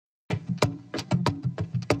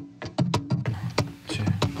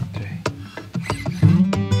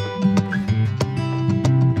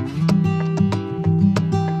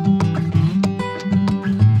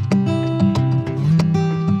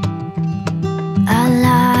I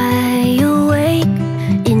lie awake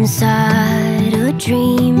inside a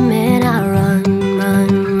dream, and I run,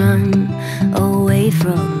 run, run away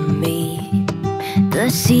from me. The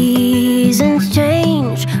seasons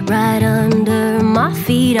change right under my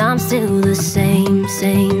feet. I'm still the same,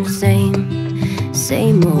 same, same,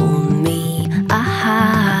 same old me.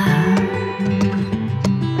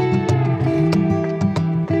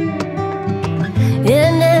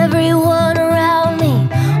 And everyone around me,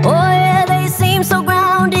 oh yeah, they seem so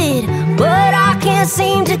grounded, but I can't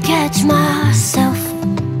seem to catch myself.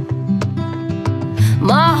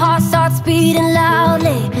 My heart starts beating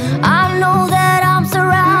loudly. I know that I'm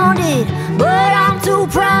surrounded, but I'm too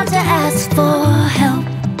proud to ask for help.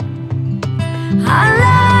 I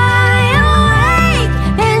lie awake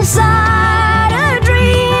inside a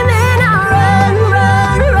dream, and I run,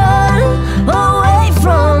 run, run away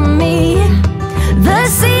from me. The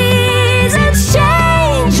seasons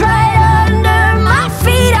change right under my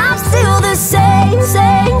feet. I'm still the same,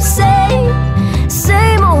 same, same,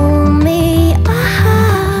 same old me.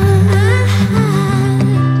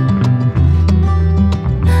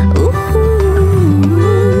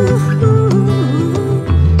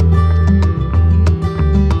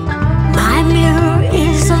 My mirror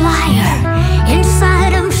is a liar.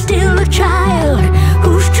 Inside I'm still a child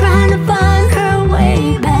who's trying to find her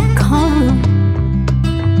way back home.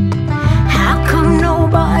 How come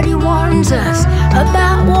nobody warns us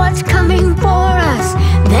about what's coming for